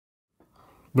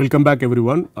Welcome back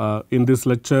everyone. In this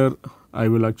lecture I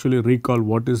will actually recall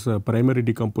what is a primary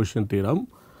decomposition theorem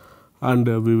and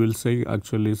we will say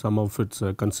actually some of its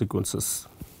consequences.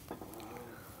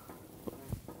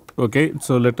 Okay,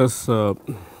 so let us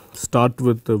start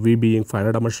with V being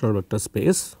finite dimensional vector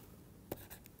space.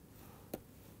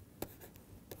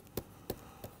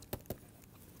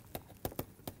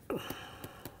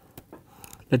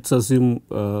 Let us assume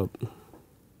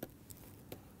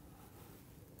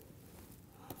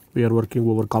we are working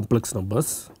over complex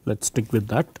numbers. Let us stick with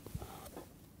that.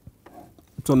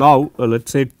 So, now let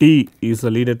us say T is a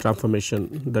linear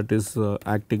transformation that is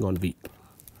acting on V.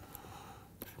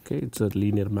 Okay, it is a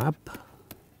linear map.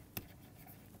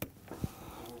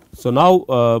 So,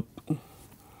 now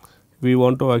we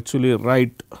want to actually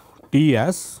write T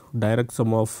as direct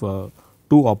sum of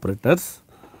two operators.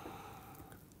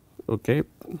 Okay.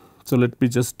 So, let me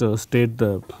just state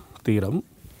the theorem.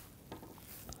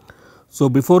 So,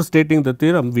 before stating the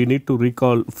theorem we need to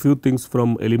recall few things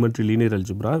from elementary linear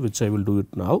algebra, which I will do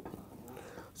it now.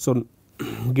 So,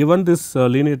 given this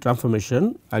linear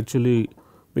transformation, actually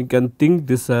we can think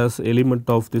this as element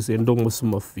of this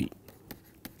endomorphism of V.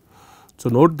 So,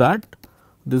 note that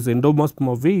this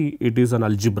endomorphism of V, it is an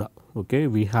algebra. Okay.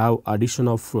 We have addition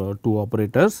of two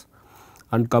operators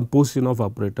and composition of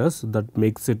operators, that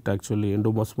makes it actually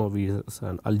endomorphism of V as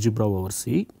an algebra over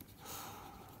C.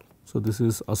 So, this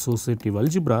is associative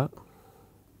algebra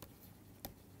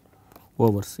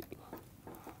over C.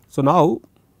 So, now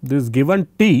this given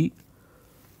T,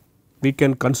 we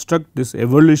can construct this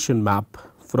evolution map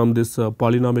from this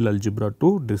polynomial algebra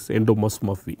to this endomorphism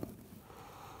of V.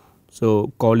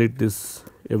 So, call it this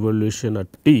evolution at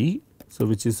T. So,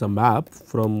 which is a map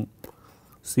from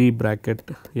C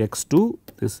bracket x to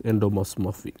this endomorphism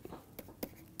of V.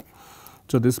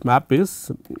 So, this map is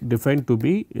defined to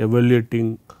be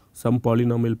evaluating some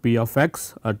polynomial p of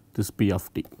x at this p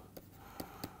of t.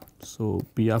 So,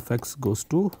 p of x goes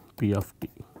to p of t,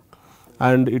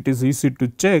 and it is easy to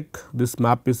check this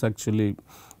map is actually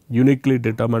uniquely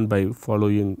determined by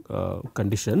following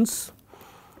conditions.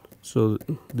 So,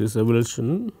 this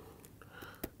evolution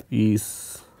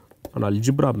is an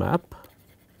algebra map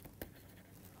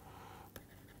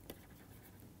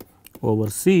over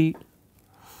C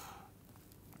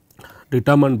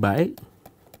determined by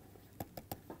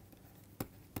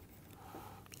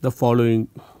the following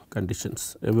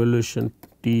conditions. Evolution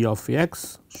T of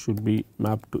x should be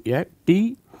mapped to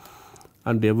T,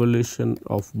 and the evolution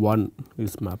of 1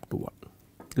 is mapped to 1.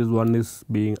 This one is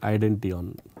being identity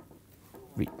on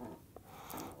V.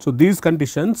 So, these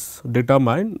conditions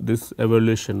determine this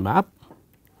evolution map.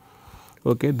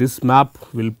 Okay, this map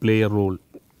will play a role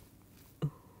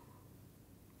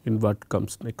in what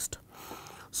comes next.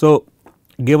 So,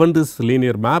 given this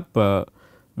linear map,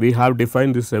 we have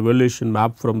defined this evaluation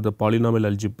map from the polynomial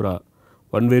algebra,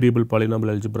 one variable polynomial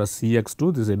algebra Cx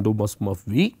to this endomorphism of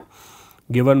V,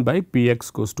 given by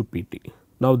Px goes to Pt.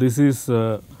 Now, this is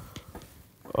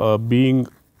being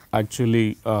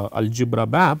actually algebra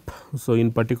map. So,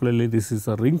 in particularly this is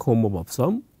a ring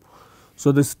homomorphism.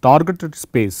 So, this targeted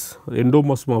space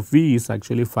endomorphism of V is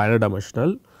actually finite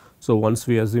dimensional. So, once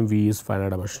we assume V is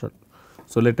finite dimensional.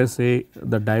 So, let us say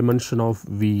the dimension of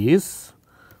V is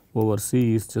over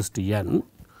C is just n.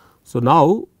 So,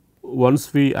 now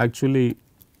once we actually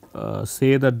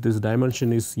say that this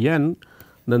dimension is n,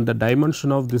 then the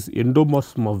dimension of this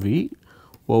endomorphism of V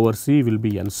over C will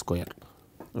be n square.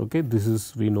 Okay. This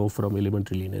is we know from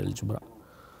elementary linear algebra.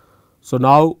 So,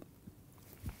 now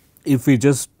if we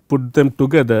just put them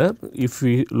together, if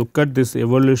we look at this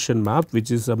evolution map, which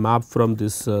is a map from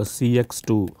this Cx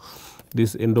to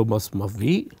this endomorphism of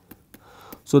V.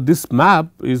 So, this map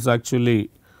is actually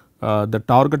the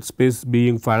target space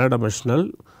being finite dimensional.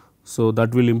 So,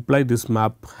 that will imply this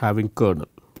map having kernel.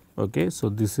 Okay. So,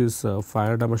 this is a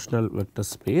finite dimensional vector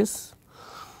space.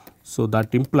 So,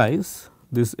 that implies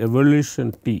this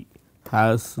evolution T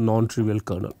has non-trivial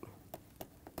kernel,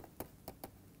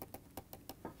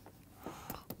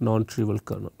 non-trivial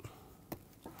kernel.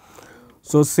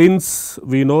 So, since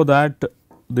we know that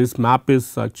this map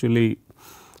is actually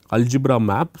algebra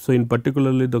map. So, in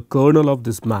particularly the kernel of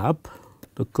this map,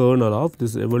 the kernel of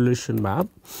this evolution map,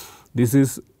 this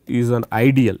is an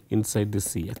ideal inside this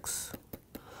Cx.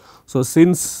 So,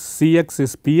 since Cx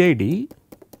is PID,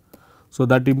 so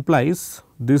that implies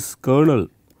this kernel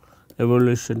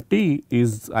evolution T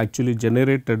is actually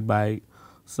generated by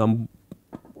some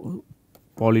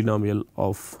polynomial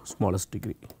of smallest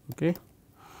degree. Okay.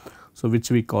 So,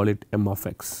 which we call it m of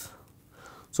x.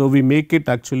 So, we make it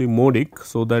actually modic,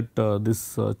 so that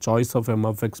this choice of m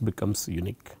of x becomes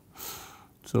unique.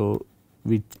 So,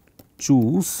 we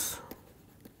choose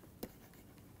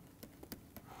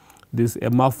this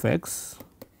m of x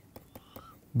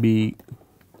be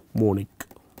monic.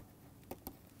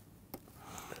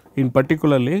 In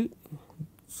particularly,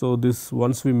 so this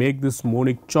once we make this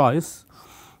monic choice,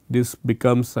 this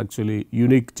becomes actually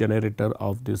unique generator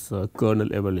of this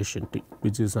kernel evaluation T,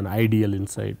 which is an ideal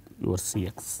inside your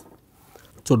CX.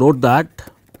 So, note that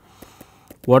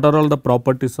what are all the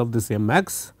properties of this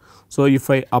Mx. So, if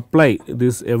I apply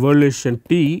this evaluation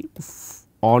T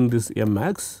on this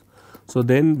Mx, so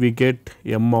then we get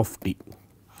M of T.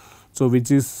 So,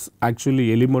 which is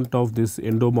actually element of this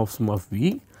endomorphism of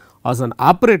V. As an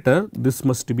operator, this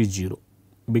must be 0,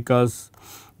 because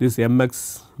this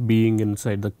Mx being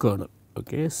inside the kernel,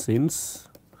 okay, since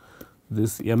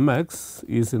this Mx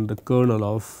is in the kernel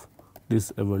of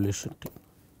this evaluation T.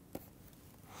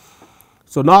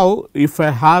 So, now if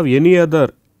I have any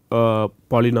other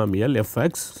polynomial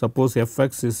fx, suppose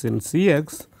fx is in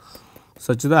Cx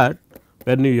such that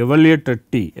when you evaluate a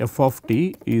t, f of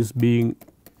t is being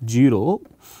 0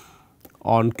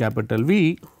 on capital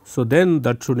V. So, then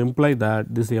that should imply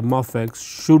that this m of x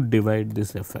should divide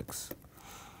this fx.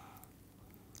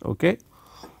 Okay.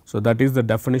 So, that is the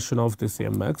definition of this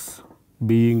mx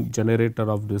being generator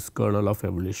of this kernel of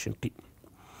evaluation T.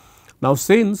 Now,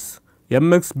 since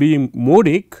mx being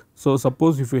monic, so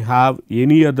suppose if we have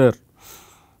any other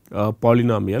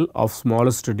polynomial of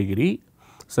smallest degree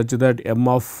such that m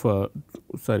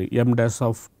dash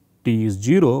of t is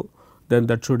 0, then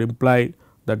that should imply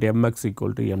that mx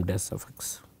equal to m dash of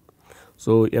x.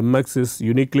 So, mx is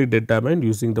uniquely determined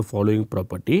using the following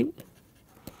property: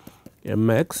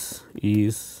 mx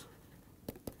is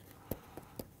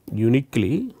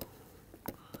uniquely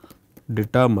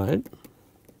determined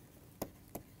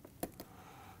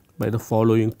by the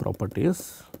following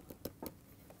properties.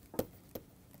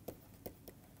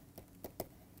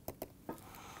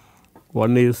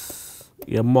 One is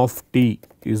m of t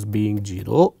is being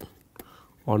 0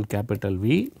 on capital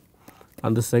V,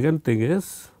 and the second thing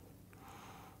is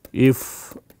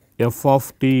if f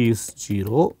of t is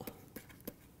 0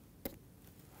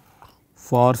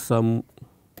 for some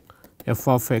f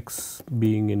of x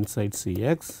being inside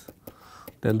Cx,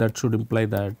 then that should imply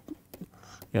that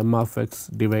m of x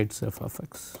divides f of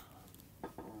x.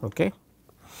 Okay.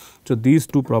 So, these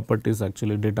two properties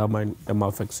actually determine m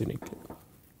of x uniquely.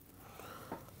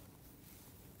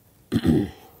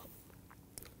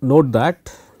 Note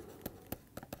that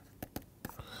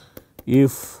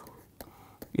if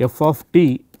f of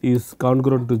t is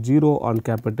congruent to 0 on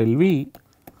capital V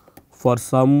for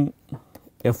some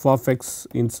f of x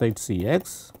inside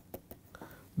Cx,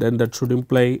 then that should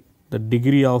imply the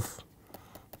degree of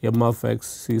m of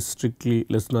x is strictly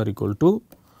less than or equal to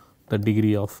the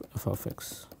degree of f of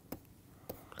x,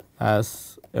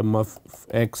 as m of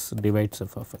x divides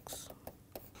f of x.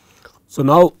 So,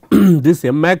 now this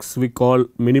mx we call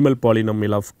minimal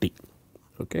polynomial of t.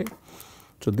 Okay.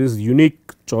 So, this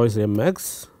unique choice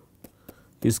mx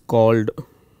is called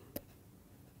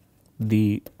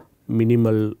the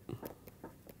minimal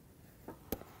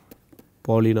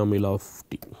polynomial of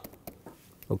t.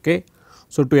 Okay.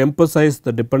 So, to emphasize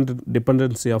the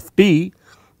dependency of t,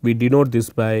 we denote this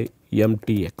by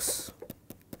mtx.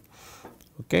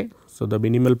 Okay. So, the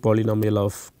minimal polynomial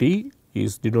of t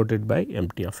is denoted by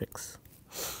mt of x.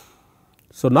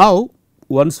 So, now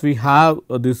once we have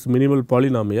this minimal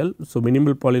polynomial, so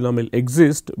minimal polynomial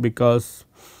exists because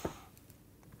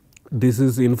this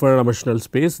is infinite dimensional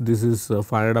space, this is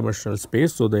finite dimensional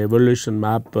space. So, the evaluation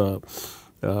map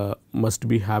must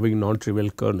be having non-trivial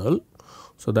kernel.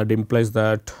 So, that implies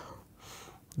that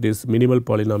this minimal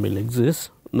polynomial exists.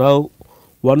 Now,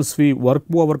 once we work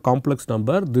over complex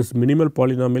number, this minimal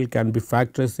polynomial can be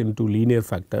factorized into linear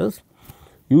factors.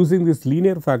 Using these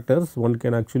linear factors, one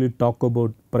can actually talk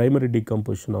about primary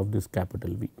decomposition of this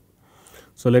capital V.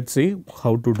 So, let us see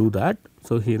how to do that.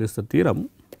 So, here is the theorem.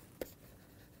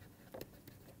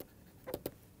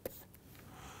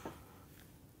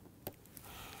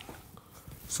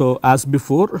 So, as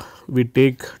before, we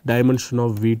take dimension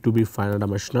of V to be finite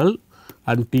dimensional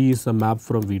and T is a map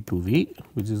from V to V,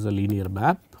 which is a linear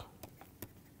map.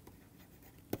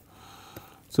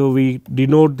 So, we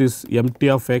denote this mt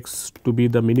of x to be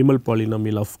the minimal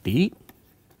polynomial of t,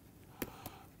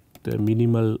 the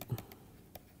minimal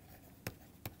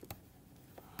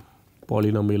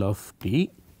polynomial of t.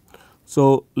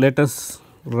 So, let us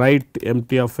write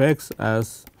mt of x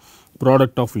as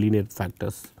product of linear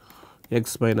factors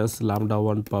x minus lambda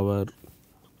 1 power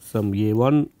some a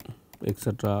 1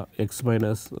 etc. x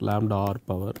minus lambda r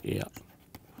power a r,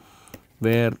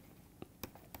 where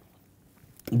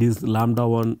these lambda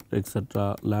 1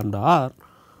 etc. lambda r,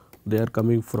 they are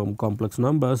coming from complex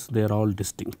numbers, they are all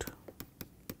distinct.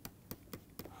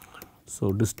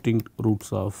 So, distinct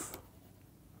roots of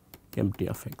MT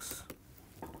of x.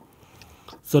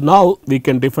 So, now we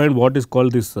can define what is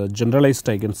called this generalized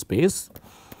eigenspace,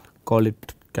 call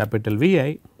it capital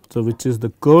Vi. So, which is the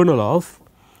kernel of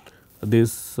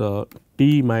this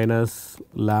t minus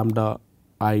lambda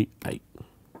I I,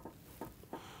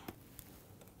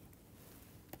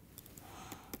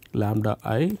 lambda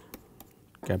I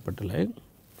capital I.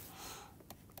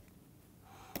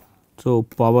 So,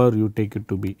 power you take it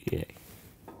to be ai.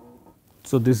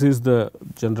 So, this is the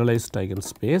generalized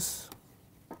eigenspace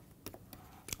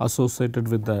associated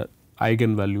with the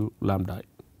eigenvalue lambda I.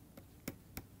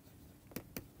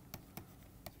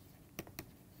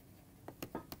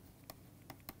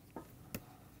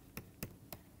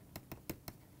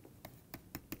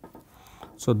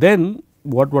 So, then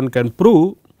what one can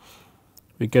prove?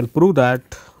 We can prove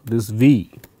that this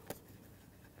V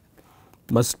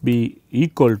must be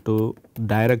equal to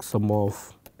direct sum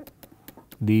of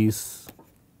these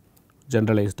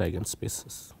generalized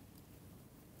eigenspaces,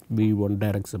 V1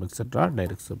 direct sum etc.,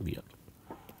 direct sum Vr.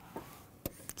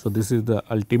 So, this is the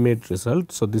ultimate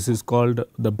result. So, this is called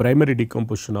the primary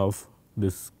decomposition of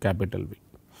this capital V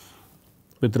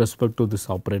with respect to this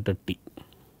operator T.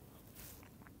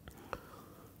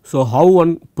 So, how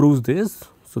one proves this?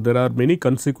 So, there are many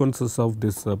consequences of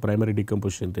this primary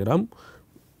decomposition theorem.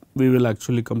 We will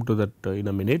actually come to that in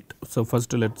a minute. So,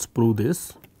 first let us prove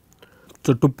this.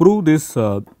 So, to prove this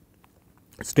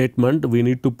statement, we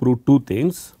need to prove two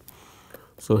things.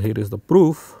 So, here is the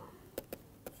proof.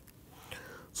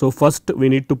 So, first we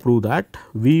need to prove that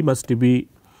V must be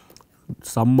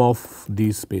sum of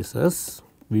these spaces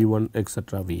V1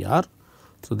 etc. Vr.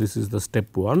 So, this is the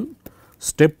step 1.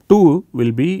 Step 2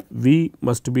 will be V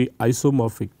must be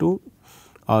isomorphic to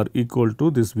or equal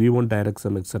to this V1 direct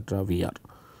sum etc. Vr.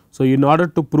 So, in order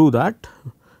to prove that,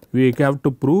 we have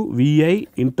to prove Vi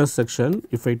intersection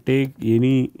if I take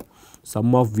any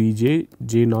sum of Vj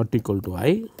j not equal to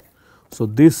I. So,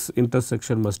 this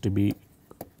intersection must be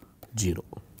 0.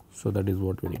 So, that is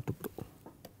what we need to prove,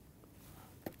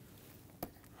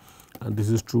 and this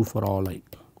is true for all I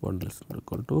 1 less than or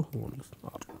equal to 1 less than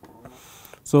r.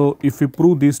 So, if we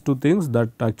prove these two things, that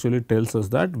actually tells us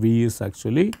that V is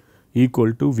actually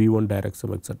equal to V1 direct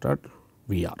sum etc.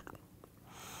 Vr.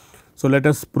 So, let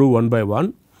us prove one by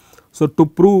one. So, to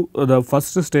prove the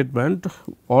first statement,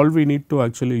 all we need to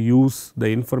actually use the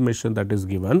information that is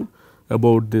given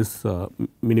about this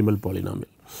minimal polynomial.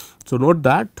 So, note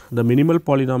that the minimal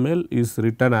polynomial is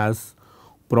written as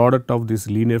product of these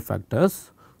linear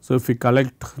factors. So, if we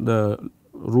collect the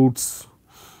roots,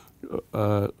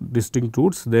 distinct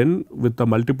roots, then with the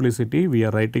multiplicity we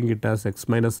are writing it as x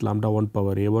minus lambda 1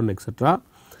 power a1 etc.,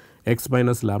 x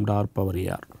minus lambda r power a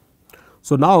r.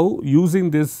 So, now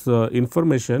using this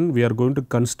information, we are going to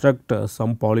construct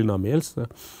some polynomials.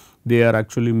 They are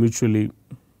actually mutually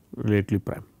relatively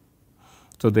prime.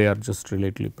 So, they are just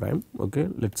relatively prime. Okay.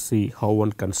 Let us see how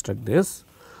one construct this.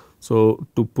 So,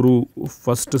 to prove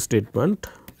first statement,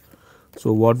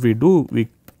 so what we do,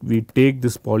 we take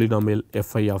this polynomial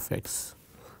fi of x.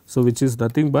 So, which is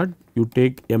nothing but you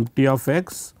take mt of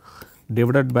x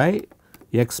divided by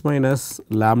x minus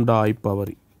lambda I power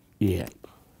ai.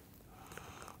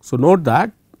 So, note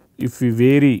that if we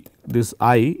vary this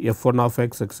I f1 of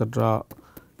x etc.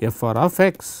 fr of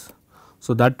x,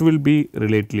 so that will be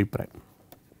relatively prime.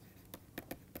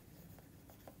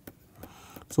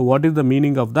 So, what is the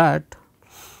meaning of that?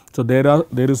 So,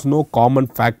 there is no common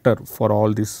factor for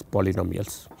all these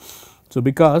polynomials. So,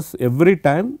 because every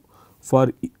time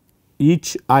for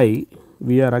each I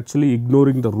we are actually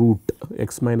ignoring the root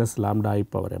x minus lambda I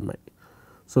power mi.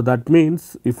 So, that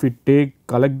means if we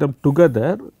collect them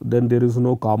together, then there is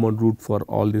no common root for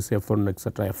all this f1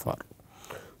 etc. fr.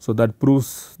 So, that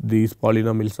proves these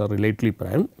polynomials are relatively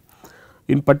prime.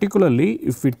 In particularly,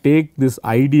 if we take this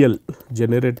ideal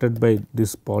generated by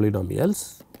these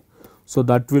polynomials, so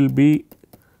that will be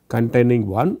containing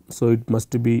 1. So, it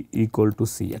must be equal to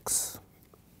Cx,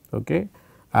 okay,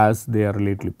 as they are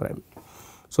relatively prime.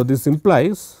 So, this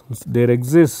implies there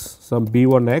exists some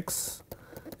b1x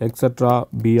etc.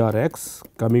 brx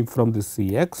coming from this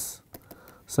Cx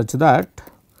such that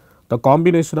the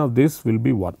combination of this will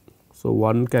be 1. So,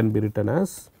 1 can be written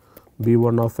as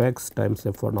b1 of x times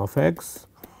f1 of x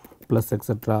plus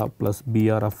etc. plus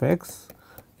br of x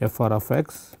fr of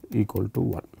x equal to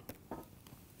 1.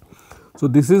 So,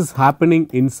 this is happening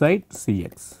inside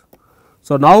Cx.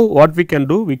 So, now what we can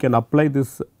do? We can apply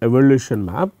this evolution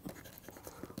map.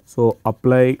 So,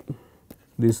 apply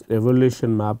this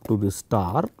evolution map to the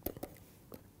star.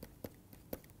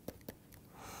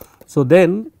 So,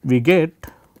 then we get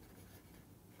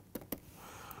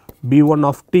b1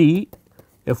 of t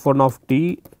f1 of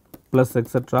t plus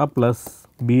etc. plus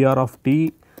br of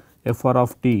t fr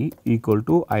of t equal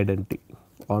to identity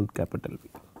on capital V.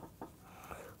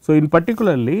 So, in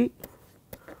particularly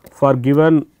for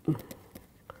given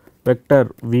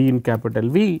vector v in capital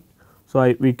V,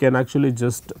 so we can actually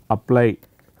just apply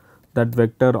that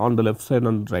vector on the left side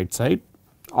and right side.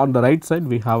 On the right side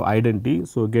we have identity,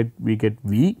 so we get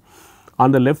V.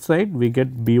 On the left side we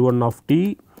get b1 of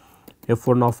t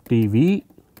f1 of t v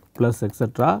plus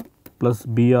etc. plus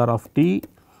br of t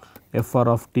fr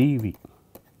of t v.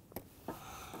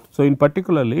 So, in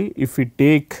particularly if we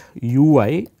take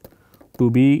ui to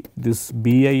be this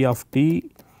bi of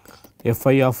t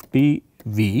fi of t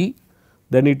v,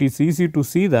 then it is easy to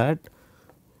see that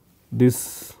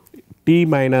this t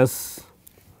minus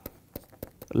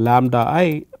lambda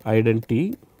I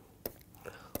identity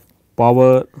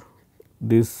power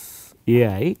this a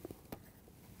I,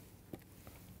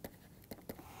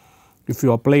 if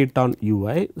you apply it on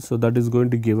ui, so that is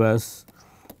going to give us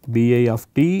bi of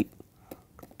t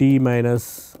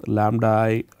minus lambda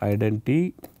I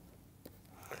identity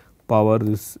power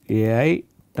this a I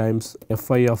times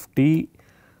fi of t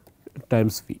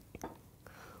times v.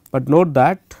 But note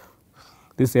that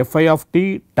this fi of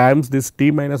t times this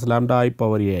t minus lambda I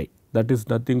power a I, that is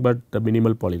nothing but the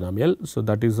minimal polynomial. So,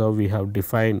 that is how we have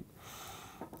defined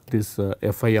this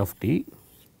fi of t.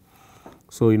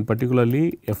 So, in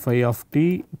particularly fi of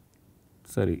t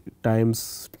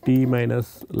times t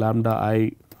minus lambda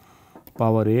I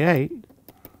power a I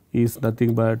is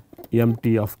nothing but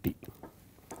mt of t.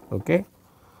 Okay.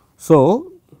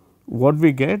 So, what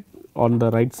we get on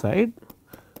the right side,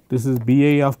 this is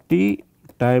bi of t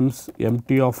times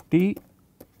mt of t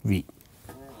v,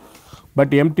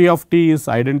 but mt of t is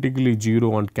identically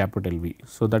 0 on capital V.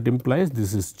 So, that implies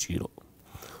this is 0.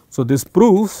 So, this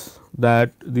proves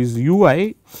that this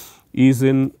ui is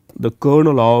in the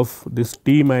kernel of this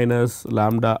t minus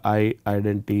lambda I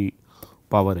identity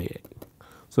power a I.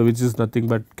 So, which is nothing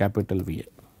but capital V.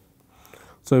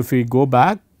 So, if we go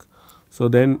back, so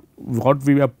then what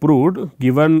we have proved,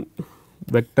 given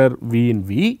vector v in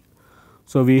V,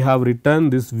 so we have written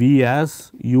this V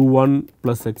as u1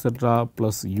 plus etc.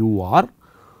 plus ur,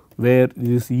 where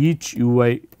this each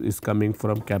ui is coming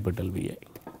from capital Vi.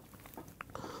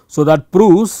 So, that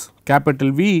proves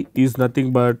capital V is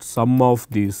nothing but sum of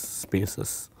these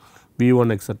spaces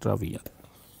V1 etc. Vr.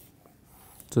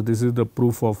 So, this is the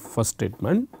proof of first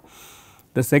statement.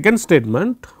 The second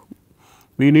statement,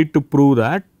 we need to prove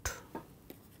that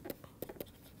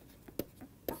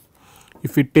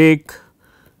if we take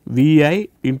Vi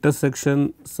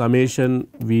intersection summation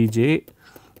Vj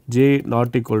j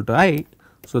not equal to I,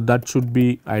 so that should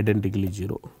be identically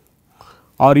 0,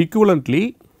 or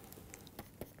equivalently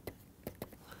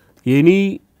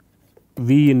any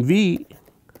V in V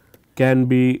can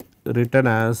be written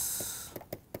as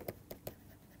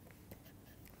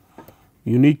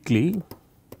uniquely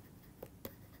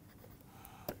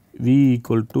V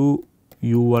equal to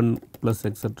u1 plus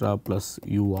etc. plus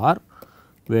ur,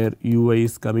 where ui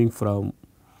is coming from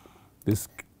this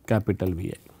capital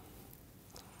Vi.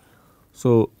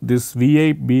 So, this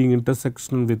Vi being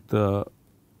intersection with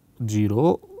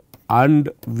 0 and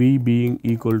V being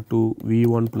equal to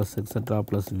V1 plus etc.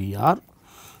 plus Vr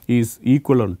is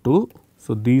equivalent to,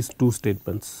 so these two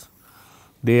statements,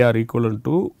 they are equivalent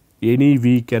to any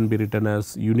V can be written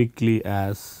as uniquely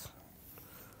as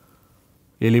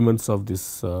elements of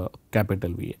this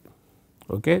capital Vi.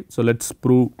 Okay. So, let us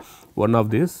prove one of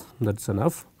this, that is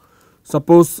enough.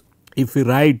 Suppose if we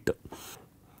write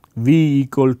V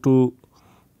equal to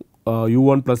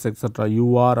u1 plus etc.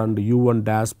 ur and u1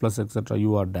 dash plus etc.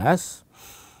 ur dash.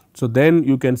 So, then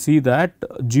you can see that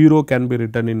 0 can be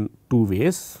written in two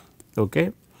ways.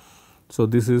 Okay. So,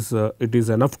 this is it is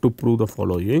enough to prove the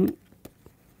following.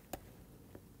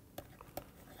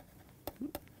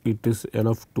 It is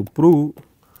enough to prove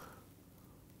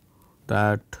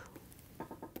that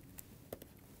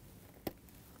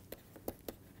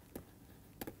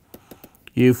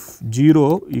if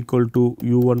 0 equal to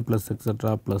u1 plus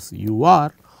etc. plus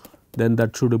ur, then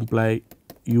that should imply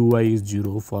ui is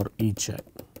 0 for each I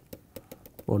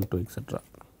 1 2 etc.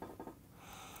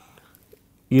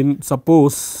 In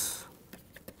suppose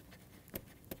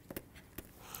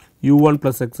u1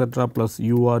 plus etc. plus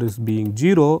ur is being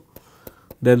 0,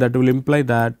 then that will imply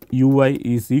that ui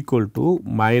is equal to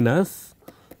minus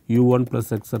u1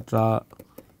 plus etc.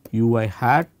 ui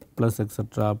hat plus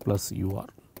etc. plus ur.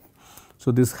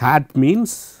 So, this hat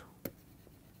means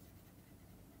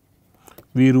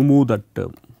we remove that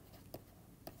term,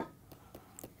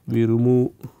 we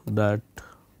remove that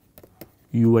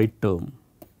ui term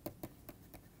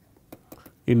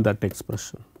in that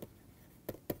expression.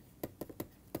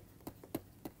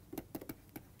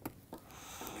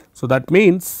 So, that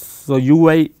means, so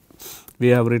ui we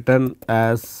have written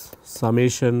as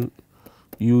summation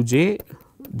uj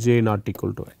j not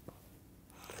equal to I.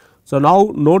 So,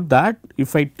 now note that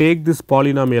if I take this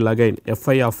polynomial again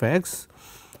fi of x,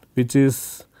 which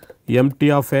is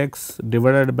mt of x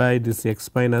divided by this x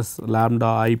minus lambda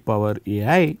I power a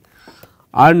I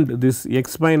and this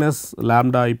x minus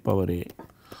lambda I power a I.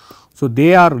 So,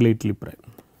 they are relatively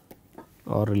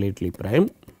prime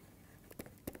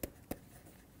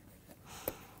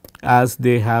as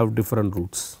they have different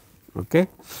roots, okay,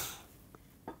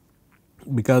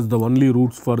 because the only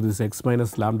roots for this x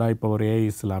minus lambda I power a I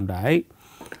is lambda I,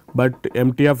 but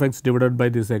mt of x divided by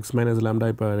this x minus lambda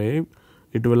I power a I,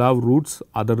 it will have roots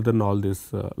other than all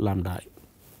this lambda I.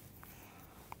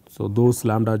 So, those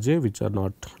lambda j which are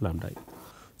not lambda I.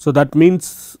 So, that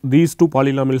means these two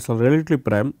polynomials are relatively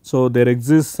prime. So, there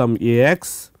exists some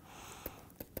ax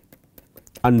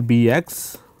and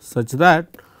bx such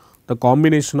that the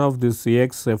combination of this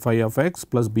ax fi of x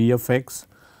plus b of x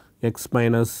x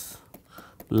minus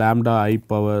lambda I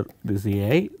power this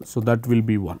a I. So, that will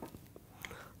be 1.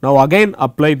 Now, again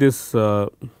apply this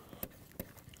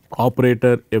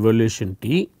operator evaluation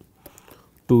t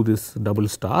to this double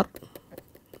star.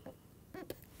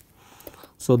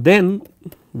 So, then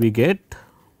we get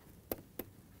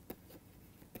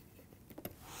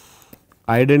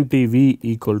identity v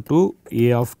equal to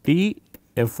a of t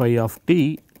fi of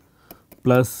t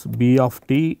plus b of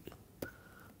t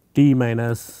t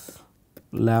minus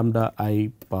lambda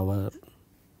I power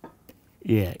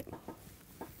a I.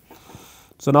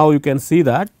 So, now you can see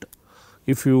that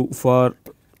if you for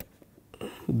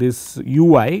this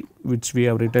ui which we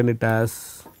have written it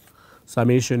as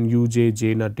summation uj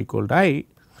j not equal to I,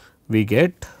 we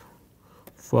get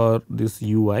for this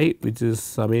ui which is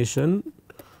summation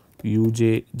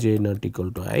uj j not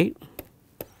equal to I,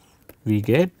 we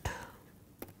get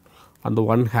on the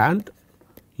one hand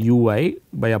ui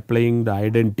by applying the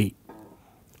identity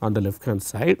on the left hand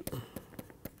side.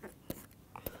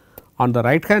 On the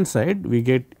right hand side we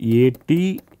get a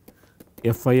t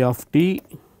fi of t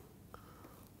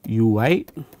ui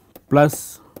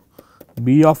plus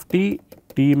b of t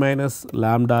t minus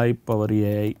lambda I power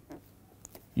a I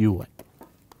ui.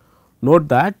 Note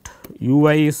that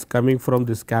ui is coming from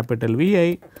this capital V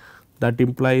I, that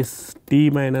implies t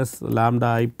minus lambda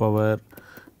I power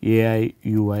a I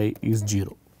ui is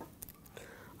 0.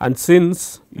 And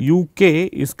since uk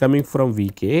is coming from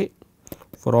vk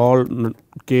for all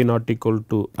k not equal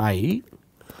to I,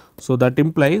 so that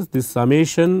implies this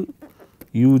summation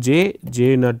uj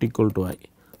j not equal to I.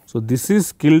 So, this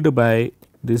is killed by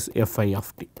this fi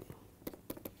of t.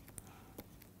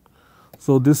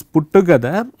 So, this put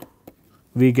together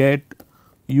we get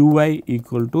ui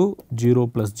equal to 0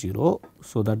 plus 0.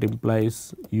 So, that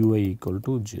implies ui equal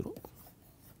to 0.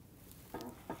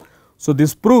 So,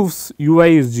 this proves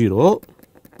ui is 0.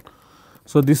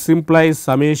 So, this implies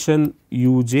summation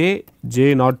uj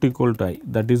j not equal to I,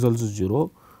 that is also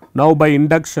 0. Now, by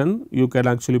induction you can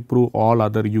actually prove all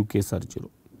other uk's are 0.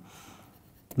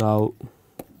 Now,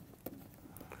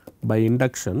 by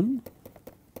induction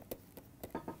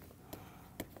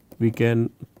we can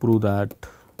prove that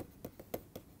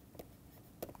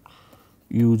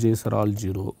uj's are all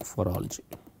 0 for all j.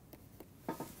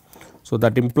 So,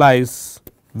 that implies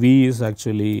V is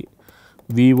actually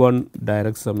V1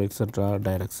 direct sum etc.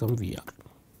 direct sum VR.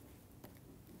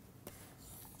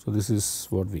 So, this is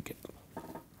what we get.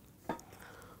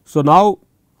 So, now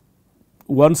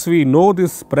once we know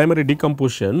this primary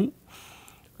decomposition,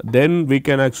 then we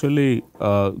can actually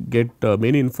get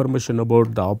many information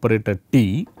about the operator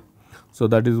T. So,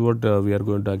 that is what we are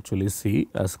going to actually see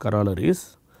as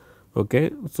corollaries.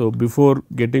 Okay. So, before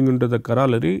getting into the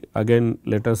corollary, again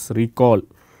let us recall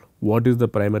what is the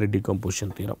primary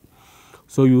decomposition theorem.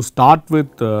 So, you start with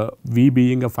V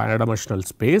being a finite dimensional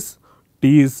space,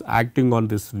 T is acting on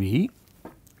this V,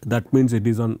 that means it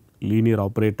is on linear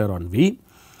operator on V.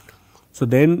 So,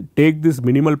 then take this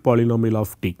minimal polynomial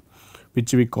of T,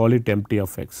 which we call it mt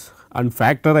of x, and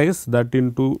factorize that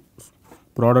into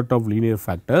product of linear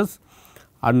factors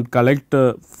and collect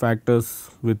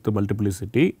factors with the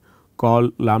multiplicity.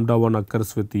 Call lambda 1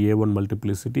 occurs with the a1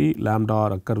 multiplicity, lambda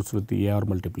r occurs with the ar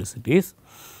multiplicities.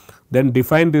 Then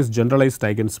define this generalized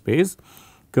eigenspace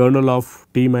kernel of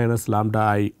t minus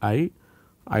lambda I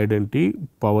identity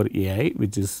power ai,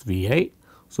 which is vi.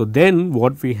 So, then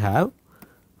what we have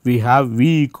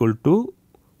v equal to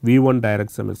v1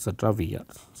 direct sum etc. vr.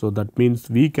 So, that means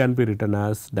v can be written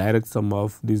as direct sum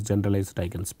of these generalized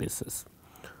eigenspaces.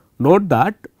 Note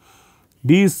that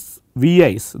these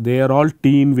VI's, they are all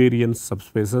T invariant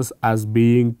subspaces as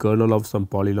being kernel of some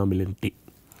polynomial in T.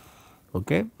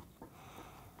 Okay.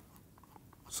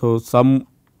 So, some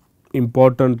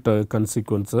important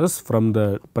consequences from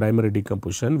the primary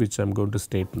decomposition which I am going to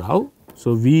state now.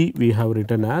 So, V we have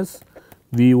written as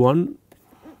V1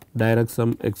 direct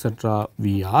sum etc.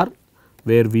 VR,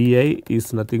 where Vi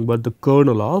is nothing but the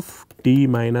kernel of T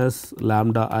minus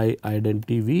lambda I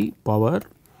identity V power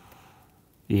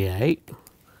Ai,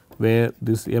 where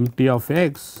this MT of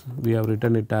x we have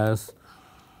written it as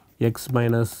x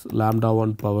minus lambda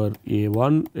 1 power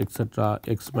A1 etc.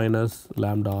 x minus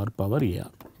lambda r power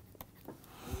AR.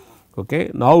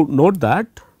 Okay. Now, note that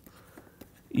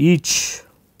each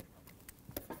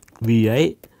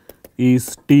Vi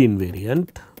is T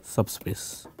invariant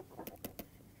subspace.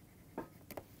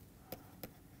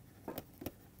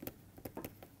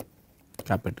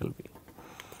 Capital V.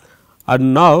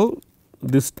 And now,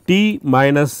 this T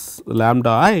minus lambda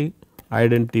I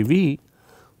identity V.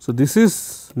 So, this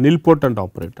is nilpotent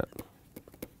operator.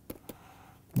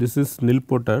 This is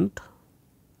nilpotent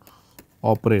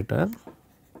operator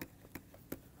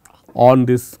on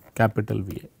this capital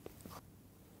V.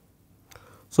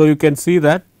 So, you can see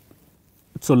that,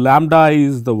 so lambda I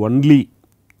is the only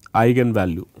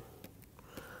eigenvalue,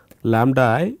 lambda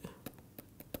I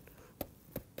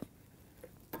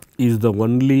is the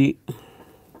only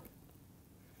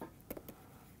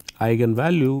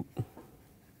eigenvalue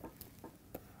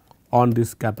on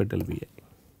this capital V.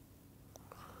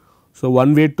 So,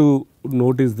 one way to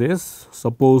notice this,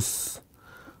 suppose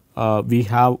we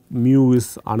have mu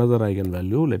is another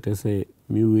eigenvalue, let us say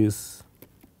mu is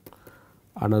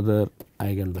another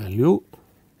eigenvalue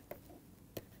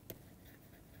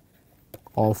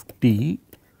of T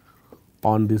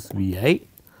on this Vi,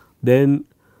 then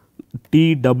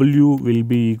T W will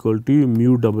be equal to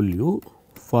mu W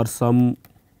for some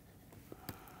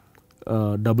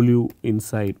W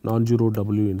inside non-zero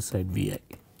W inside Vi.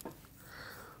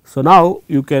 So, now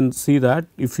you can see that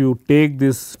if you take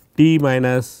this T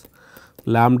minus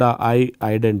lambda I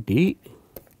identity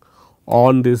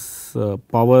on this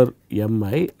power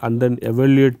Mi and then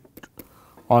evaluate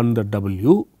on the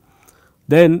W,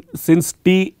 then since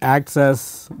T acts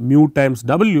as mu times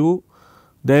W,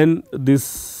 then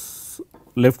this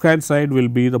left hand side will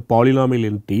be the polynomial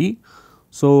in T.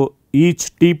 So,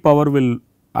 each T power will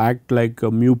act like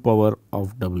a mu power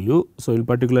of W. So, in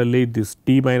particularly this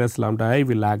T minus lambda I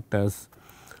will act as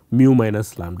mu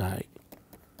minus lambda I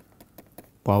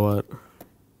power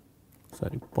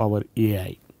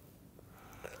AI.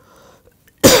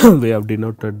 We have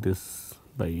denoted this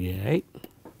by AI.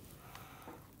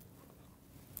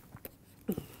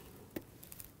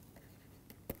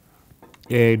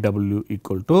 AIW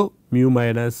equal to mu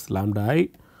minus lambda I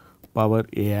power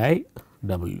AI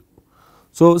W.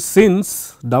 So,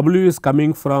 since W is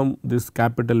coming from this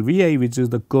capital Vi, which is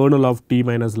the kernel of T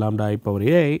minus lambda I power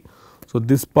AI, so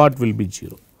this part will be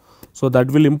 0. So, that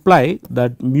will imply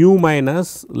that mu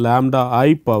minus lambda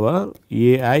I power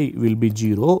AI will be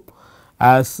 0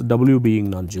 as W being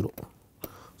non-zero.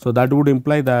 So, that would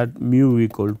imply that mu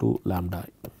equal to lambda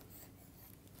I.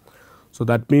 So,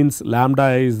 that means lambda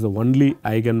I is the only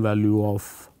eigenvalue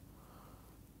of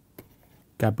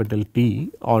capital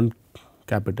T on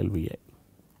capital Vi.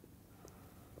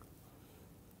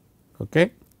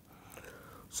 Okay.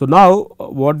 So, now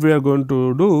what we are going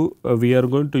to do, we are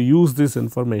going to use this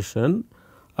information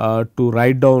to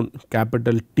write down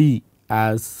capital T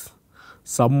as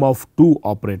sum of two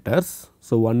operators.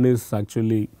 So, one is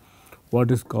actually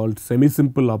what is called semi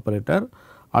simple operator,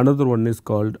 another one is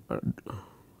called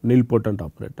nilpotent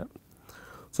operator.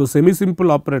 So, semi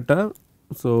simple operator,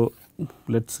 so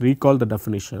let us recall the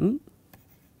definition.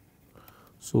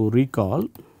 So, recall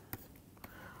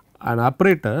an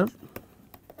operator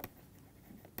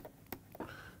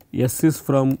S is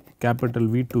from capital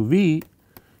V to V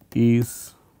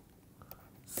is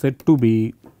said to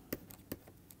be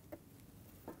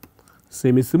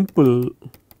semi simple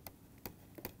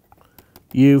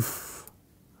if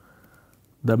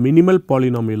the minimal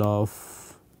polynomial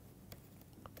of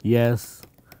S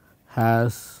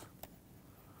has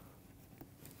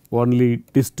only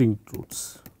distinct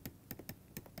roots.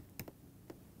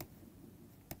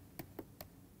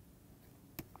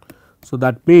 So,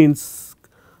 that means,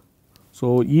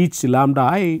 so each lambda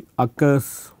I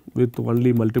occurs with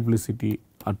only multiplicity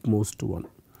at most 1.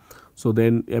 So,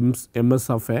 then ms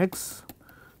of x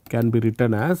can be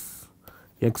written as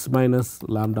x minus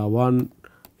lambda 1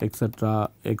 etc.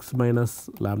 x minus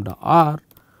lambda r,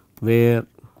 where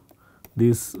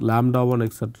this lambda 1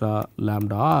 etc.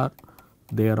 lambda r,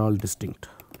 they are all distinct.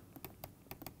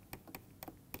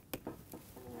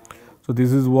 So,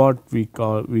 this is what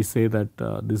we say that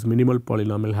this minimal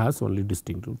polynomial has only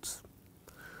distinct roots.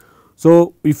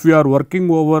 So, if we are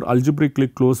working over algebraically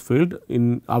closed field,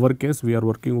 in our case we are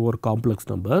working over complex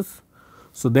numbers.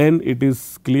 So, then it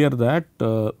is clear that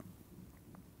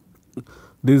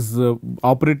this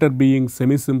operator being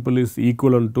semi simple is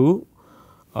equivalent to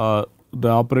the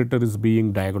operator is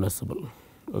being diagnosable.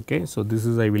 Okay. So, this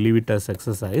is I will leave it as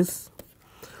exercise.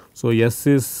 So, S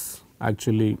is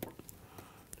actually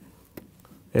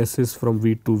S is from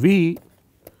V to V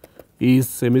is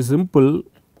semi simple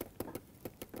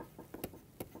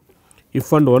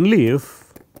if and only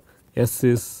if S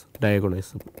is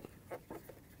diagonalizable.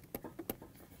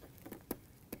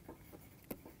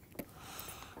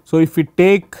 So, if we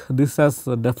take this as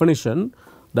a definition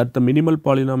that the minimal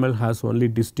polynomial has only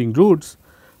distinct roots,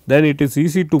 then it is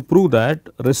easy to prove that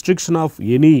restriction of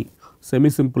any semi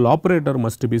simple operator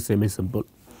must be semi simple.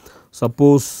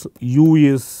 Suppose U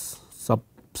is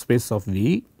subspace of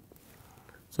V,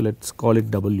 so let us call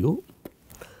it W.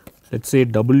 Let us say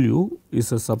W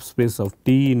is a subspace of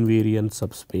T invariant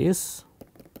subspace,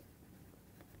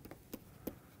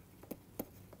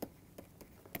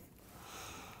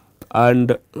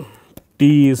 and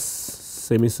T is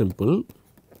semi simple.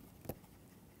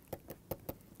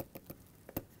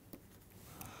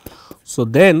 So,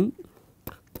 then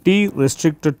T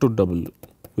restricted to W,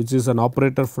 which is an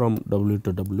operator from W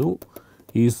to W,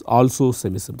 is also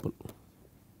semi simple.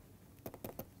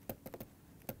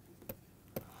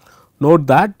 Note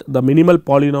that the minimal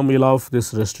polynomial of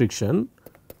this restriction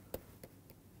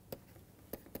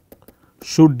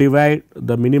should divide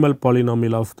the minimal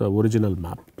polynomial of the original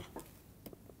map.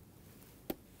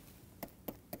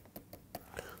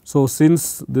 So,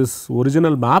 since this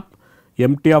original map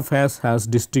MT of S has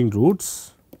distinct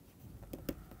roots,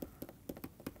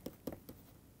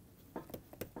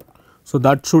 so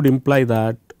that should imply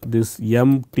that this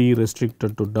MT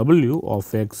restricted to W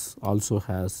of X also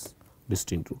has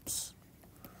distinct roots.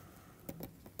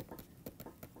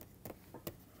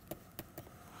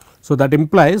 So, that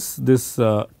implies this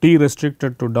T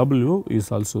restricted to W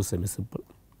is also semi simple.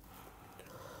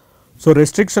 So,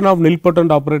 restriction of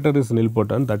nilpotent operator is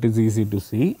nilpotent, that is easy to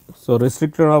see. So,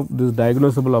 restriction of this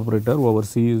diagnosable operator over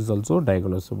C is also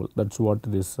diagnosable, that is what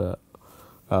this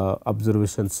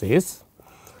observation says.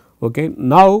 Okay.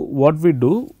 Now, what we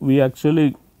do? We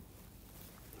actually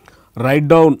write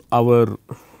down our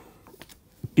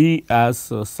T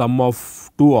as sum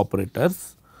of two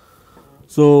operators.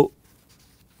 So,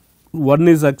 one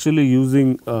is actually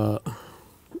using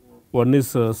one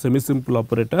is a semi simple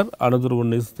operator, another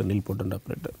one is the nilpotent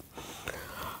operator,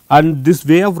 and this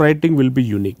way of writing will be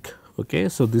unique. Okay.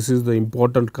 So, this is the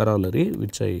important corollary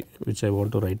which I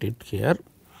want to write it here.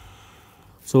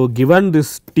 So, given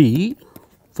this T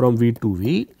from V to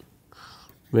V,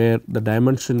 where the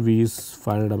dimension V is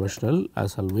finite dimensional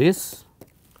as always.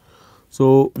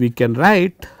 So, we can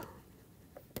write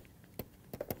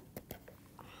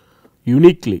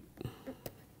uniquely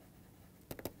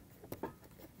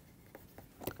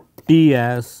T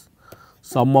as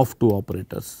sum of two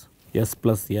operators S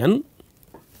plus N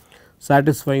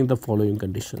satisfying the following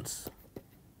conditions.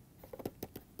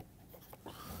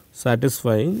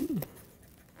 Satisfying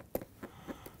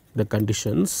the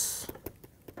conditions,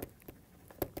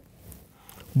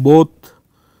 both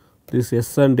this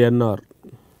S and N are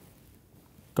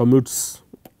commutes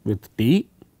with T,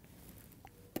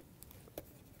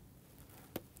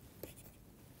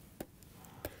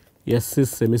 S is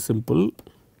semi simple,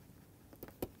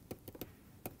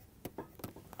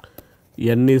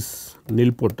 N is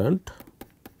nilpotent,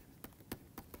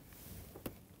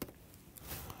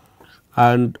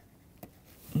 and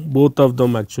both of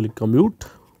them actually commute.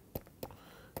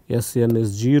 Sn is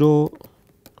 0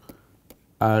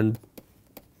 and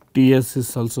Ts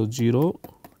is also 0,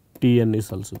 Tn is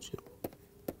also 0.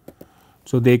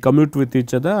 So, they commute with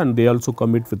each other and they also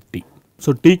commute with T.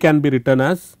 So, T can be written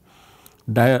as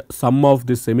sum of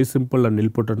the semi simple and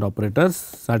nilpotent operators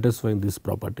satisfying these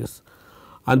properties,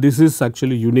 and this is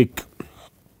actually unique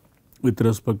with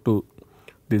respect to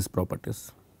these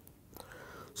properties.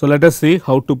 So, let us see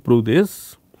how to prove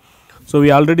this. So,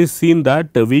 we already seen that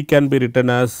V can be written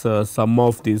as sum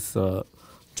of these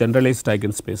generalized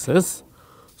eigenspaces.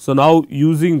 So, now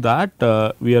using that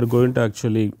we are going to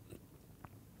actually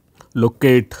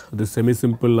locate the semi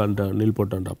simple and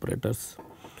nilpotent operators.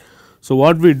 So,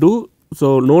 what we do?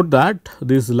 So, note that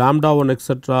this lambda 1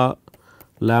 etc.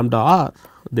 lambda r,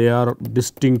 they are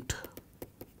distinct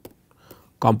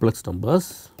complex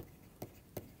numbers.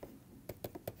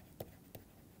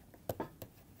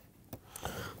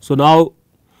 So, now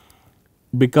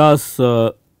because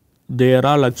they are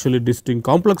all actually distinct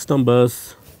complex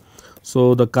numbers.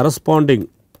 So, the corresponding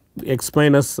x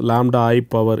minus lambda I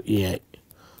power a I.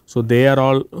 So, they are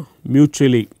all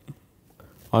mutually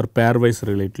or pairwise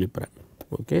relatively prime.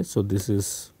 Okay. So, this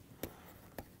is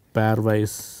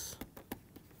pairwise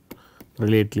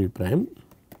relatively prime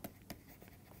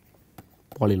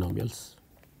polynomials.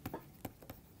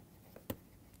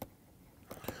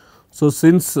 So,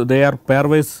 since they are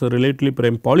pairwise relatively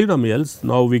prime polynomials,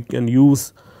 now we can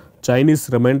use Chinese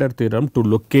remainder theorem to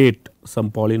locate some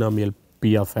polynomial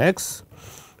p of x.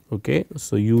 Okay.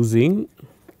 So, using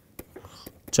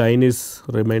Chinese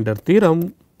remainder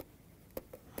theorem,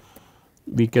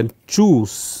 we can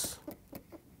choose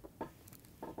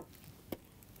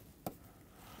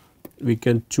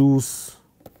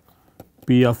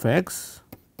p of x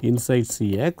inside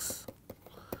C x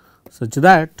such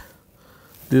that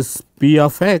this p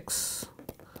of x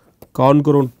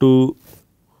congruent to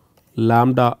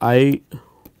lambda I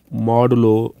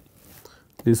modulo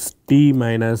this t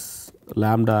minus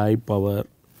lambda I power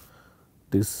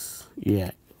this a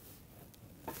I.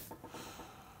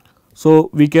 So,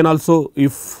 we can also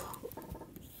if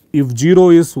 0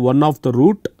 is one of the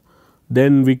root,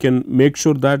 then we can make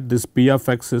sure that this p of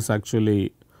x is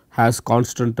actually has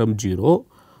constant term 0, or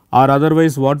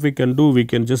otherwise what we can do, we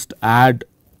can just add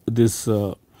this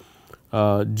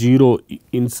 0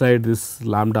 inside this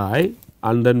lambda I,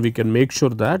 and then we can make sure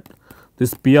that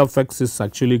this p of x is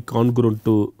actually congruent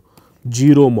to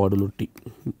 0 modulo t,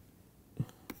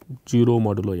 0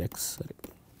 modulo x. Sorry.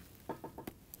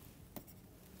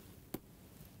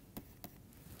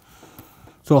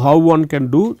 So, how one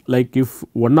can do, like if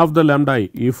one of the lambda I,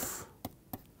 if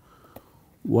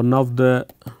one of the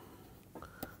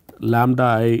lambda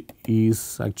I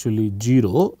is actually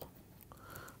 0,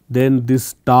 then this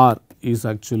star is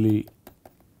actually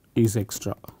is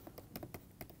extra.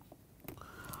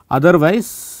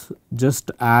 Otherwise,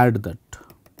 just add that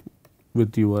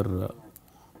with your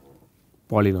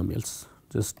polynomials,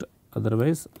 just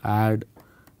otherwise add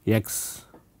x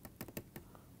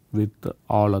with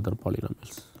all other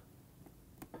polynomials.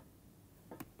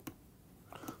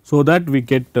 So, that we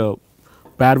get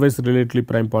pairwise relatively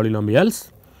prime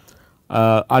polynomials,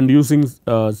 and using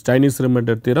Chinese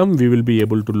remainder theorem, we will be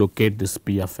able to locate this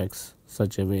p of x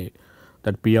such a way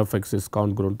that p of x is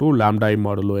congruent to lambda I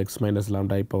modulo x minus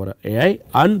lambda I power a I,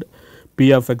 and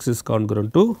p of x is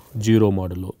congruent to 0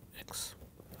 modulo x.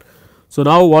 So,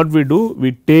 now what we do,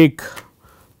 we take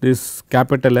this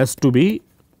capital S to be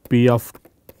p of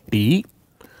t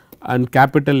and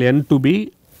capital N to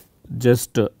be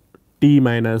just t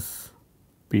minus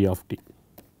p of t.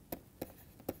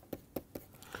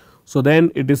 So,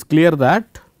 then it is clear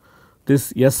that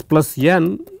this S plus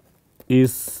N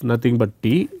is nothing but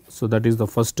t. So, that is the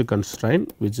first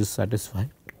constraint which is satisfied.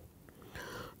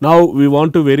 Now, we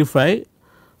want to verify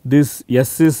this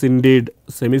S is indeed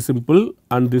semi simple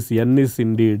and this N is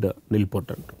indeed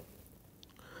nilpotent.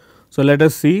 So, let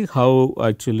us see how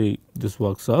actually this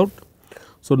works out.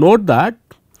 So, note that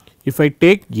if I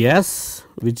take S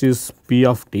which is p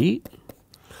of t,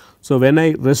 so when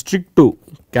I restrict to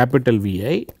capital V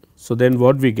I, so then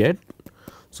what we get?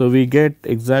 So, we get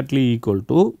exactly equal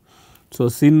to, so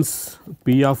since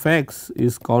p of x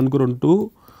is congruent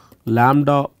to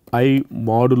lambda I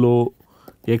modulo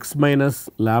x minus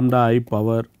lambda I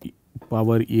power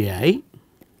a I.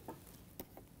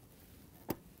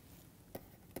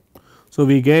 So,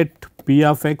 we get p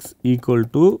of x equal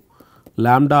to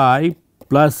lambda I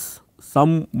plus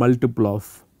some multiple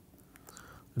of,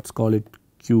 let us call it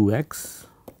q x,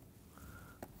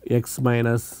 x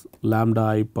minus lambda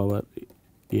I power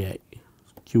a I,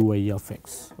 q I of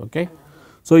x. Okay.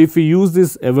 So, if we use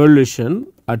this evaluation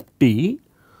at t,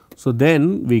 so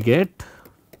then we get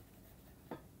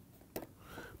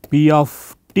p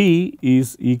of t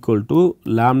is equal to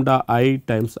lambda I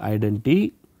times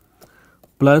identity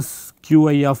plus q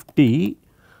I of t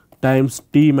times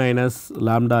t minus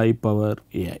lambda I power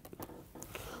a I.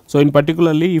 So, in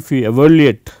particularly if you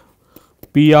evaluate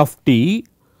p of t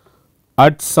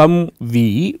at some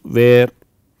v, where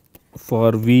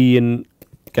for v in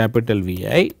capital V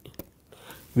I,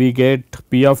 we get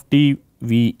p of t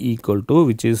v equal to,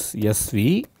 which is S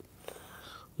v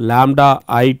lambda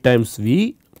I times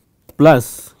v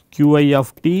plus q I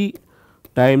of t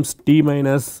times t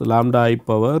minus lambda I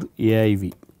power a I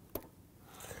v.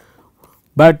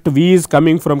 But v is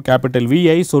coming from capital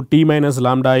V I, so t minus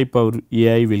lambda I power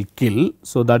a I will kill.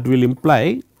 So, that will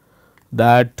imply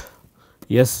that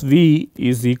S v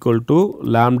is equal to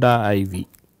lambda I v.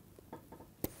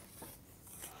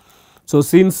 So,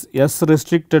 since S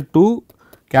restricted to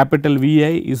capital V I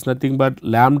is nothing but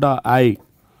lambda I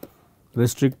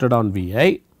restricted on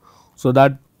Vi. So,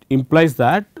 that implies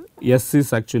that S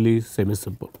is actually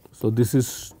semi-simple. So, this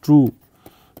is true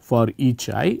for each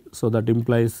I. So, that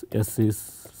implies S is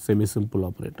semi-simple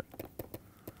operator,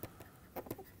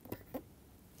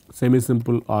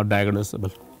 semi-simple or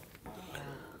diagnosable.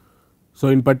 So,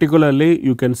 in particularly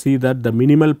you can see that the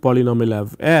minimal polynomial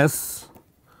of S,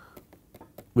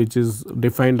 which is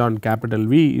defined on capital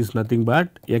V, is nothing but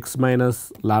x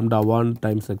minus lambda 1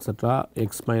 times etcetera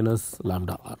x minus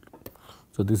lambda r.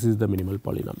 So, this is the minimal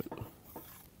polynomial.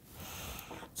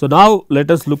 So, now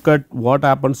let us look at what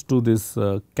happens to this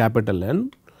capital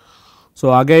N.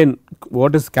 So, again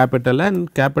what is capital N?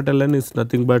 Capital N is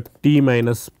nothing but t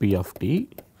minus p of t.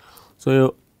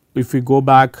 So, if we go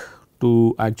back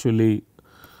to actually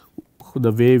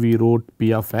the way we wrote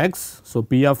p of x. So,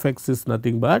 p of x is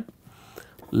nothing but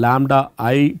lambda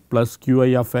I plus q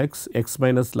I of x, x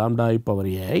minus lambda I power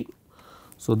a I.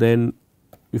 So, then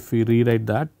if we rewrite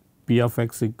that, p of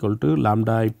x equal to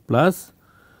lambda I plus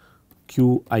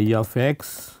q I of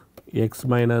x, x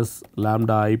minus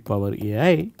lambda I power a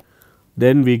I,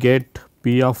 then we get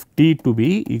p of t to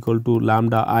be equal to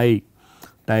lambda I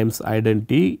times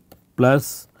identity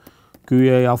plus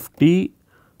q I of t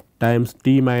times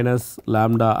t minus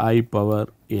lambda I power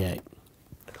a I.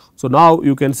 So, now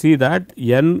you can see that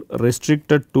n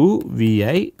restricted to V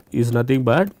I is nothing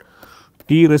but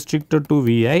t restricted to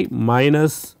V I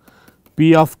minus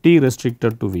p of t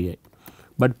restricted to V I,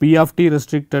 but p of t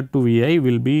restricted to V I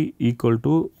will be equal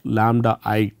to lambda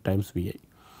I times V I.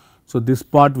 So, this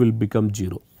part will become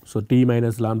 0. So, t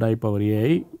minus lambda I power a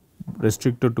I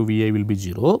restricted to V I will be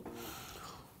 0.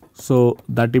 So,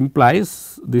 that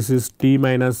implies this is t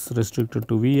minus restricted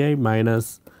to V I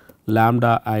minus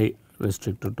lambda I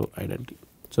restricted to identity.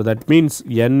 So, that means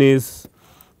n is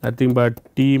nothing but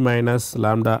t minus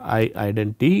lambda I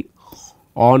identity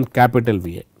on capital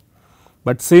V I.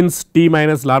 But since t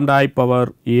minus lambda I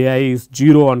power a I is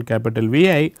 0 on capital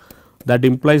V I, that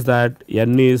implies that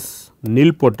n is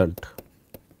nilpotent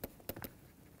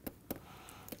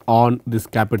on this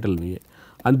capital V I,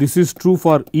 and this is true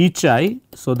for each I.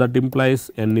 So, that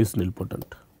implies n is nilpotent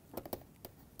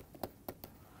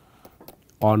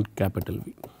on capital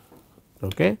V.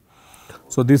 Okay.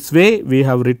 So, this way we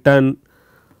have written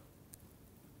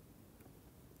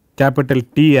capital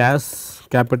T as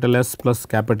capital S plus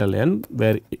capital N,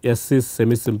 where S is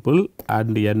semi-simple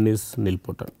and N is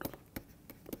nilpotent.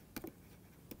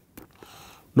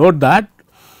 Note that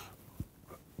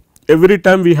every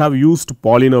time we have used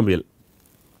polynomial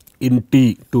in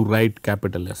T to write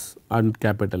capital S and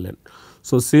capital N.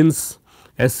 So, since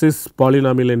S is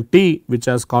polynomial in T which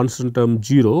has constant term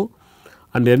 0,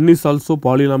 and N is also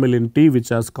polynomial in T which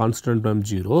has constant term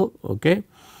 0. Okay.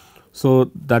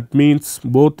 So, that means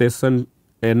both S and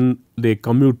N, they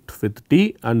commute with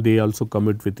T and they also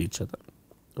commute with each other.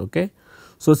 Okay.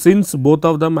 So, since both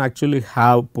of them actually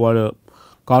have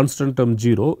constant term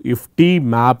 0, if T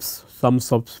maps some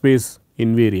subspace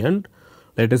invariant,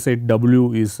 let us say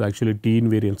W is actually T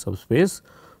invariant subspace.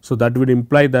 So, that would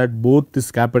imply that both this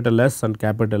capital S and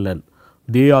capital N,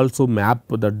 they also map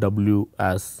the W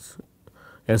as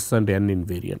S and N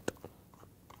invariant.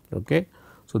 Okay.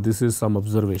 So, this is some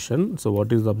observation. So,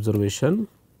 what is the observation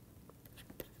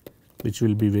which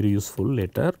will be very useful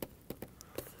later?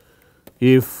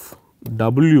 If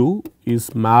W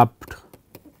is mapped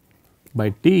by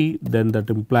T, then that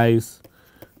implies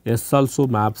S also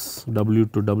maps W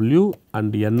to W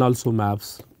and N also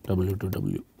maps W to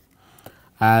W,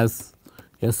 as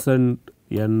S and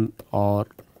N are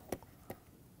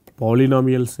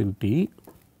polynomials in T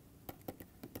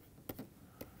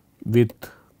with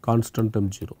constant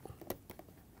term 0.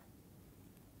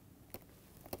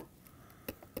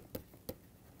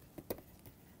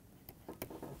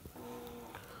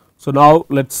 So, now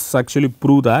let us actually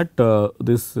prove that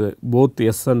this both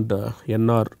S and N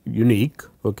are unique.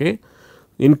 Okay.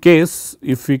 In case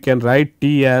if we can write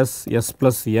T as S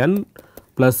plus N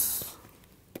plus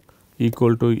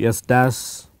equal to S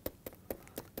dash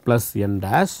plus N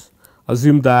dash,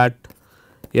 assume that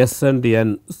S and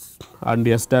N and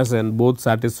S dash N both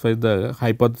satisfy the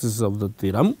hypothesis of the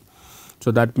theorem.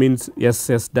 So, that means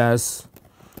S dash,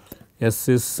 S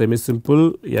is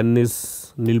semi-simple, N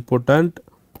is nilpotent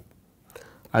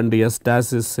and S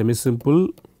dash is semi-simple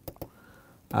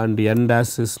and N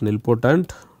dash is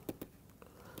nilpotent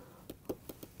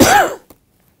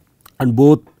and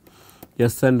both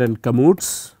S and N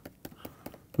commutes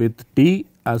with T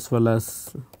as well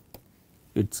as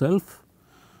itself.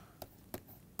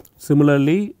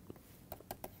 Similarly,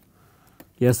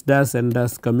 S dash N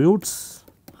dash commutes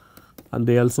and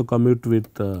they also commute with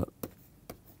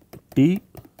T,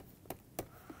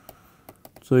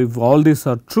 So, if all these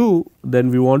are true, then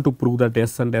we want to prove that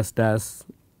S and S dash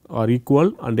are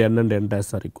equal and N and N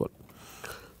dash are equal.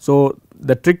 So,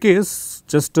 the trick is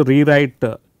just to rewrite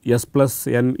S plus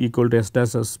N equal to S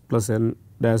dash S plus N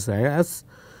dash as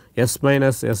S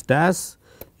minus S dash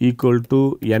equal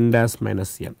to N dash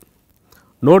minus N.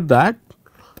 Note that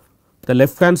the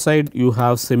left hand side you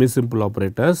have semi-simple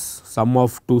operators, sum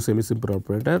of two semi-simple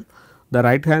operators. The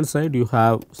right hand side you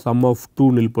have sum of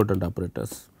two nilpotent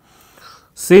operators.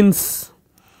 Since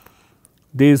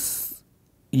this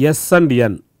S and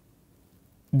N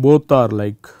both are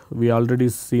like we already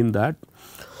seen that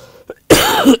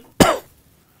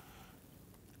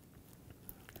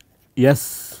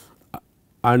S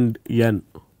and N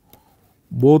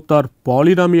both are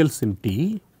polynomials in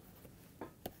T.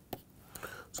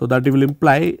 So, that will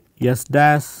imply S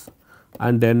dash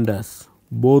and N dash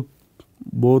both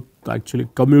actually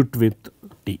commute with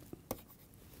T,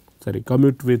 sorry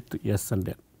commute with S and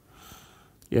N.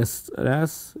 S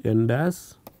dash N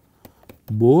dash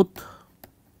both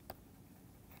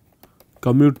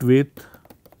commute with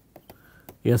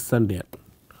S and N.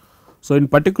 So, in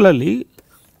particularly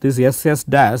this S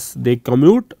dash they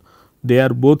commute, they are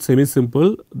both semi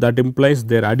simple, that implies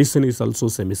their addition is also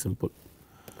semi simple.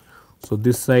 So,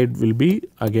 this side will be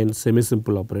again semi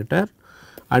simple operator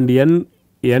and N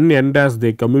dash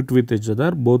they commute with each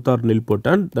other, both are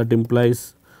nilpotent, that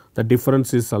implies the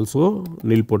difference is also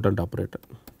nilpotent operator.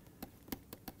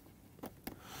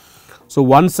 So,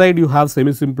 one side you have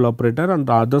semi simple operator and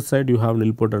the other side you have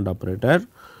nilpotent operator,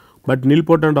 but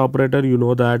nilpotent operator you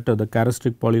know that the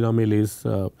characteristic polynomial is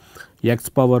x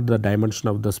power the dimension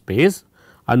of the space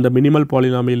and the minimal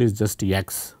polynomial is just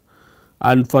x.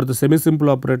 And for the semi simple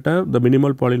operator the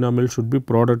minimal polynomial should be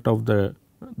product of the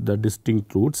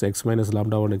distinct roots x minus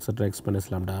lambda 1 etc. x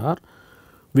minus lambda r,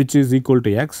 which is equal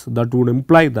to x. That would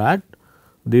imply that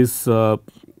this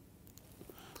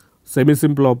semi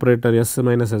simple operator S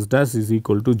minus S dash is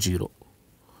equal to 0.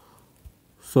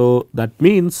 So, that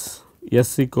means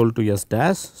S equal to S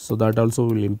dash. So, that also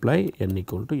will imply N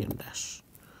equal to N dash.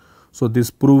 So,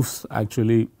 this proves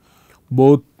actually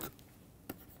both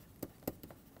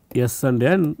S and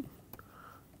N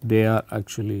they are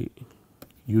actually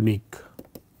uniquely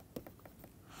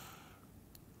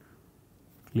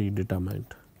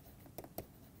determined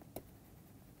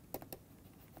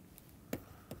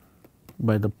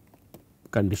by the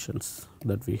conditions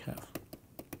that we have.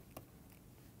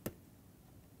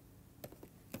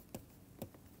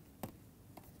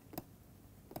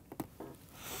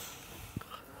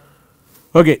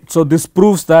 Okay, so this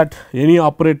proves that any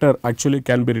operator actually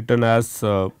can be written as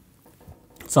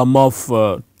sum of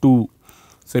two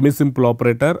semi-simple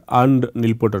operator and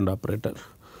nilpotent operator.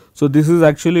 So, this is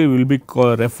actually will be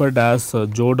referred as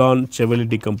Jordan-Chevalley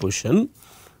decomposition.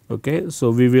 Okay.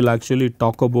 So, we will actually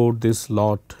talk about this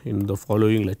lot in the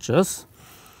following lectures.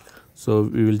 So,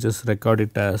 we will just record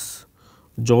it as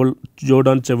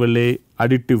Jordan-Chevalley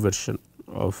additive version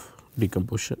of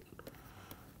decomposition.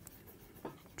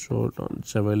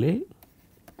 Jordan-Chevalley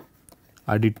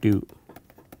additive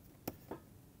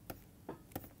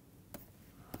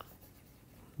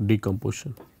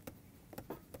decomposition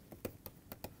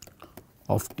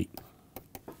of T.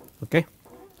 Okay.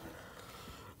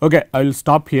 Okay, I will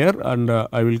stop here and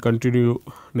I will continue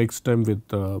next time with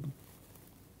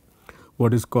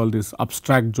what is called this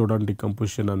abstract Jordan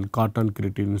decomposition and Cartan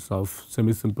criterions of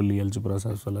semi-simple algebras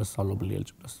as well as solvable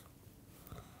algebras.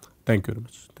 Thank you very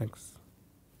much. Thanks.